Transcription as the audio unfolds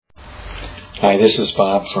Hi, this is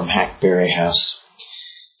Bob from Hackberry House.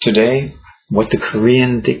 Today, what the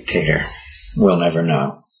Korean dictator will never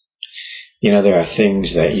know. You know, there are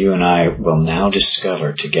things that you and I will now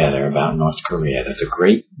discover together about North Korea that the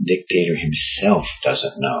great dictator himself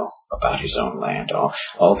doesn't know about his own land.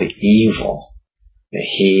 All the evil that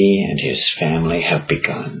he and his family have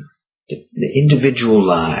begun. The individual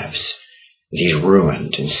lives that he's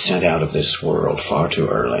ruined and sent out of this world far too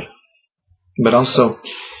early. But also,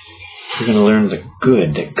 we're going to learn the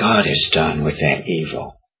good that God has done with that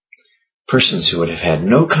evil. Persons who would have had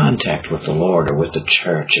no contact with the Lord or with the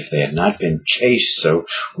church if they had not been chased so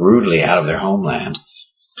rudely out of their homeland.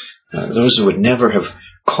 Those who would never have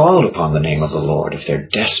called upon the name of the Lord if their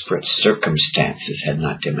desperate circumstances had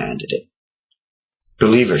not demanded it.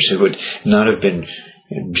 Believers who would not have been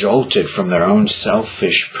jolted from their own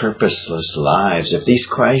selfish, purposeless lives if these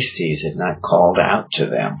crises had not called out to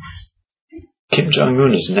them. Kim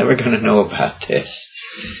Jong-un is never going to know about this,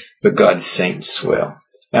 but God's saints will.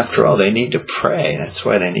 After all, they need to pray. That's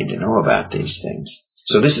why they need to know about these things.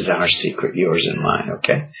 So this is our secret, yours and mine,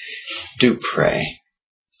 okay? Do pray.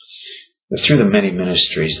 Through the many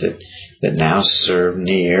ministries that now serve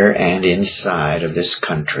near and inside of this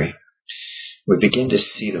country, we begin to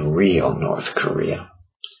see the real North Korea.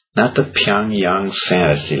 Not the Pyongyang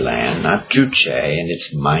fantasy land, not Juche and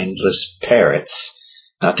its mindless parrots,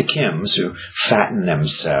 not the Kims who fatten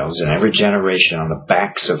themselves in every generation on the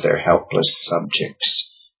backs of their helpless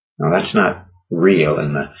subjects. No, that's not real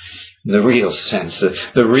in the real sense.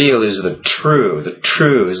 The real is the true. The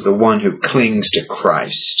true is the one who clings to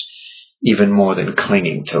Christ, even more than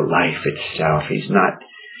clinging to life itself. He's not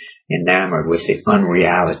enamored with the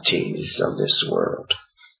unrealities of this world.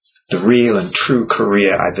 The real and true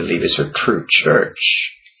Korea, I believe, is her true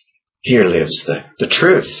church. Here lives the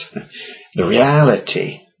truth, the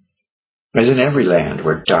reality, as in every land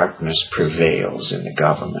where darkness prevails in the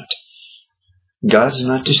government. God's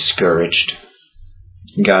not discouraged.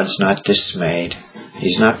 God's not dismayed.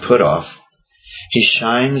 He's not put off. He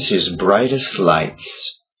shines his brightest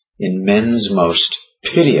lights in men's most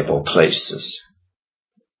pitiable places.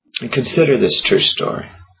 And consider this true story.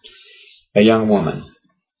 A young woman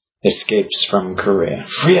escapes from Korea,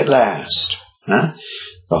 free at last. Huh?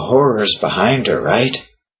 The horrors behind her, right?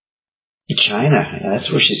 China, that's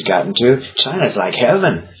where she's gotten to. China's like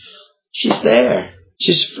heaven. She's there.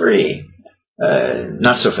 She's free.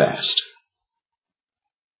 Not so fast.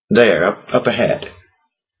 There, up ahead.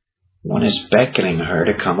 One is beckoning her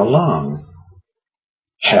to come along.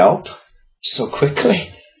 Help? So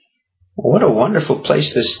quickly? What a wonderful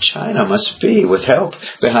place this China must be, with help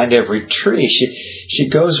behind every tree. She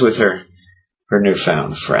goes with her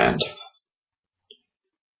newfound friend.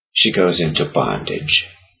 She goes into bondage.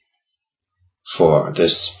 For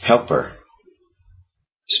this helper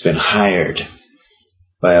has been hired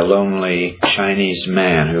by a lonely Chinese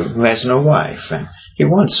man who has no wife, and he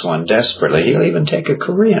wants one desperately. He'll even take a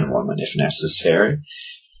Korean woman if necessary.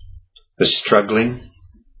 The struggling,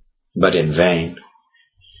 but in vain,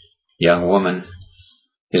 young woman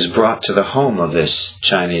is brought to the home of this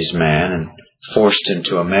Chinese man and forced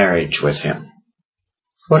into a marriage with him.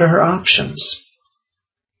 What are her options?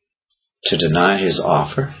 To deny his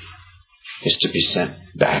offer is to be sent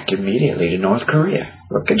back immediately to North Korea.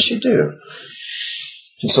 What can she do?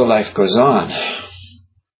 And so life goes on.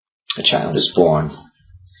 A child is born,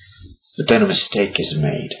 but then a mistake is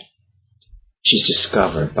made. She's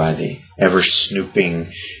discovered by the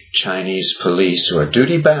ever-snooping Chinese police who are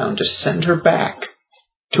duty-bound to send her back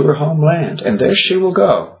to her homeland. And there she will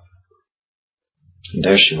go. And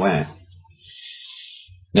there she went,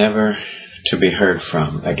 never to be heard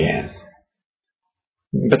from again.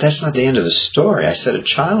 But that's not the end of the story. I said a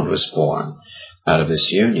child was born out of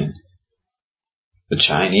this union. The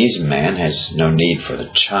Chinese man has no need for the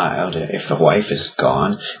child. If the wife is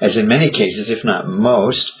gone, as in many cases, if not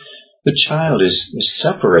most, the child is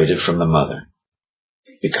separated from the mother,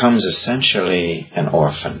 becomes essentially an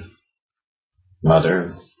orphan.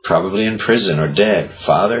 Mother probably in prison or dead.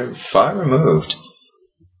 Father far removed.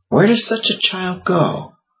 Where does such a child go?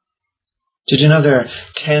 Did you know there are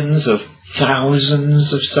tens of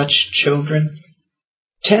thousands of such children?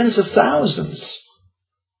 Tens of thousands.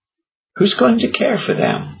 Who's going to care for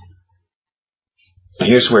them? Now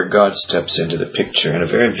here's where God steps into the picture in a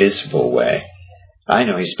very visible way. I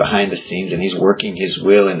know he's behind the scenes and he's working his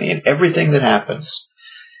will in everything that happens.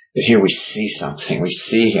 But here we see something. We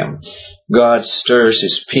see him. God stirs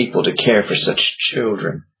his people to care for such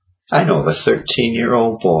children. I know of a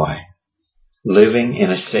 13-year-old boy living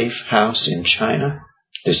in a safe house in China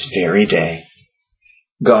this very day.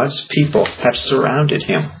 God's people have surrounded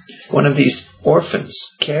him. One of these orphans,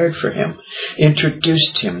 cared for him,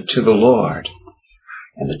 introduced him to the Lord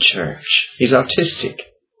and the church. He's autistic.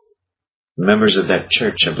 Members of that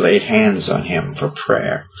church have laid hands on him for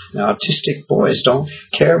prayer. Now, autistic boys don't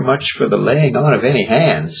care much for the laying on of any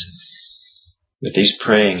hands. But these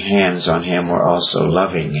praying hands on him were also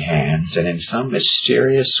loving hands, and in some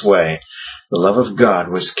mysterious way, the love of God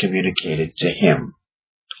was communicated to him.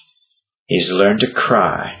 He's learned to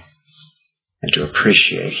cry and to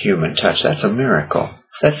appreciate human touch. That's a miracle.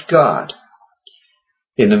 That's God.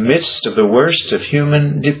 In the midst of the worst of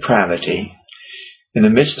human depravity, in the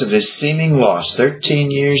midst of this seeming loss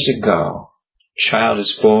 13 years ago, child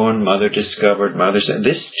is born, mother discovered, mother said,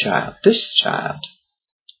 this child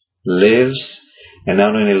lives, and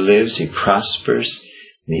not only lives, he prospers,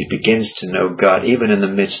 and he begins to know God even in the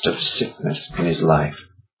midst of sickness in his life.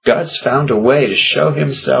 God's found a way to show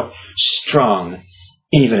himself strong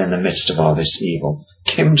even in the midst of all this evil.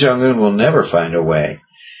 Kim Jong-un will never find a way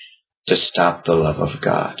to stop the love of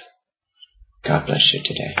God. God bless you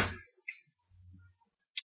today.